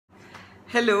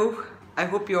Hello, I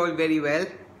hope you're all very well.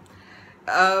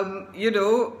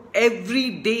 Every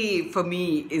day for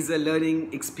me is a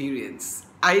learning experience.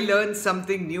 I learn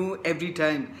something new every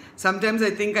time. Sometimes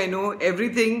I think I know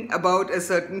everything about a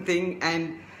certain thing,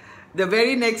 and the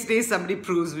very next day somebody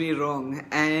proves me wrong.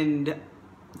 And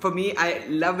for me, I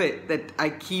love it that I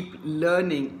keep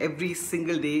learning every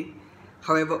single day,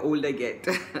 however old I get.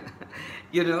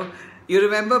 You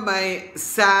remember my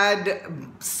sad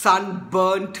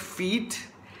sunburnt feet?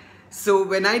 So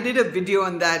when I did a video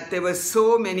on that, there were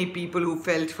so many people who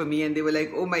felt for me, and they were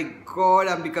like, oh my God,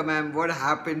 Ambika ma'am, what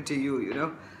happened to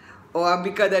you, Oh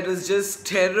Ambika, that was just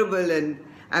terrible, and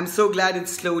I'm so glad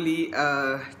it's slowly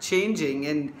changing,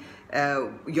 and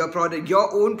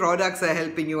your own products are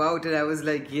helping you out. And I was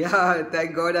like, yeah,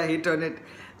 thank God I hit on it.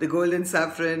 The golden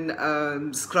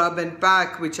saffron scrub and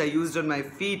pack, which I used on my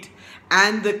feet,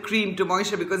 and the cream to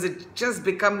moisture, because it just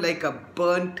become like a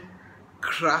burnt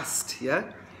crust.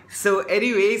 Yeah. So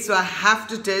anyway, so I have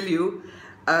to tell you,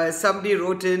 somebody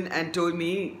wrote in and told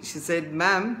me, she said,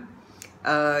 ma'am,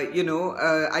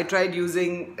 I tried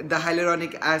using the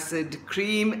hyaluronic acid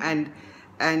cream, and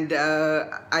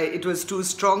it was too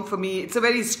strong for me. It's a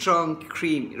very strong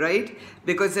cream, right?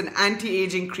 Because it's an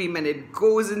anti-aging cream, and it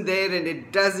goes in there and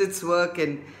it does its work,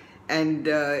 and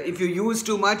if you use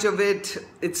too much of it,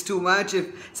 it's too much.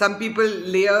 If some people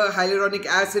layer hyaluronic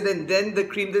acid and then the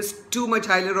cream, there's too much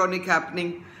hyaluronic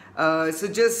happening. So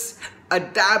just a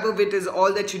dab of it is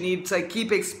all that you need. So I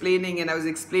keep explaining, and I was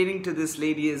explaining to this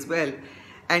lady as well.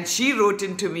 And she wrote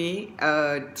into me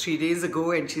 3 days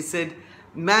ago, and she said,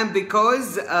 ma'am,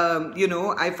 because,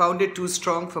 I found it too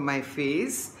strong for my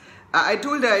face. I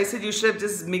told her, I said, you should have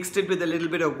just mixed it with a little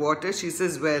bit of water. She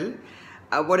says, well,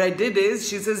 what I did is,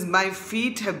 she says, my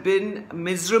feet have been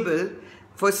miserable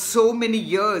for so many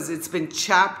years. It's been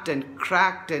chapped and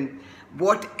cracked, and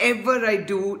whatever I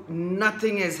do,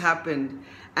 nothing has happened,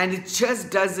 and it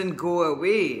just doesn't go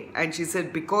away. And she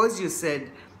said, because you said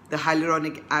the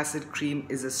hyaluronic acid cream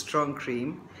is a strong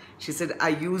cream, she said, I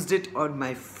used it on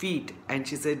my feet, and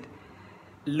she said,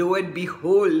 lo and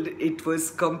behold, it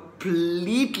was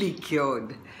completely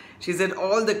cured. She said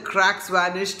all the cracks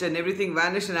vanished and everything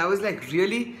vanished, and I was like,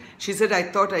 really? She said, I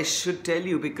thought I should tell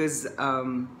you because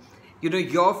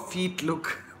your feet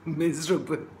look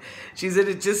miserable. She said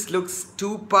it just looks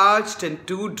too parched and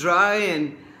too dry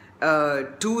and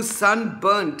too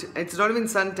sunburnt. It's not even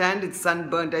suntanned, it's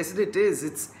sunburnt. I said it is.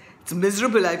 It's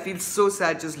miserable. I feel so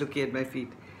sad just looking at my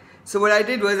feet. So what I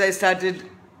did was I started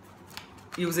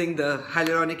using the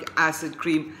hyaluronic acid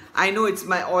cream. I know it's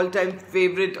my all-time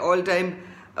favorite, all-time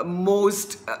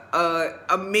most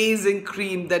amazing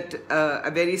cream that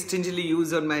I very stingily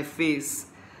use on my face.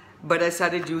 But I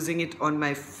started using it on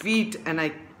my feet, and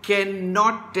I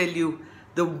cannot tell you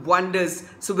the wonders.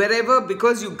 So wherever,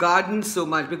 because you garden so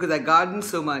much, because I garden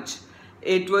so much,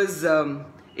 it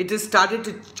has started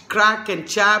to crack and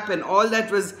chap, and all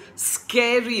that was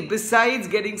scary, besides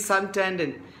getting suntanned.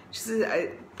 And she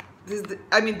said,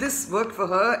 this worked for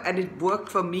her, and it worked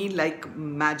for me like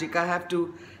magic. I have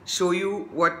to show you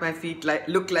what my feet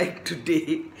look like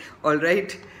today. All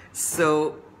right,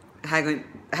 so hang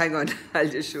on, I'll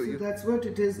just show you. So that's what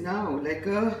it is now, like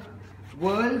a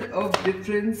world of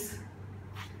difference.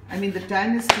 I mean, the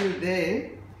tan is still there,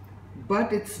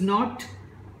 but it's not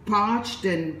parched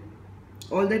and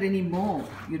all that anymore,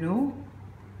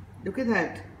 Look at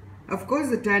that. Of course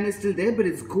the tan is still there, but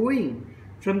it's going.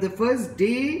 From the first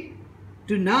day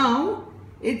to now,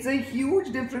 it's a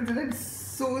huge difference, and I'm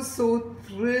so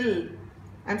thrilled.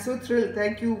 I'm so thrilled.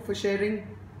 Thank you for sharing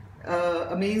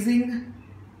amazing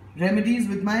remedies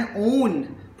with my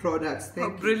own products. How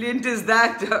brilliant is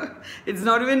that? It's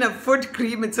not even a foot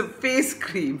cream, it's a face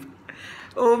cream.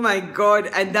 Oh my God.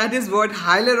 And that is what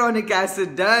hyaluronic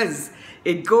acid does.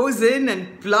 It goes in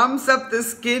and plumps up the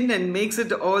skin and makes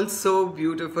it all so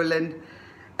beautiful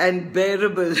and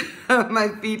bearable. My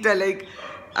feet are like,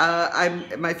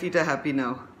 my feet are happy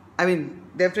now. I mean,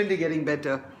 definitely getting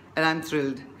better, and I'm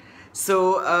thrilled.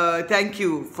 So thank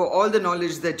you for all the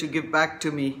knowledge that you give back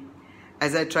to me,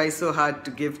 as I try so hard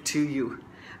to give to you.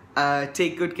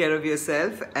 Take good care of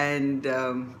yourself, and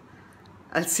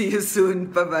I'll see you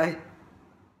soon. Bye-bye.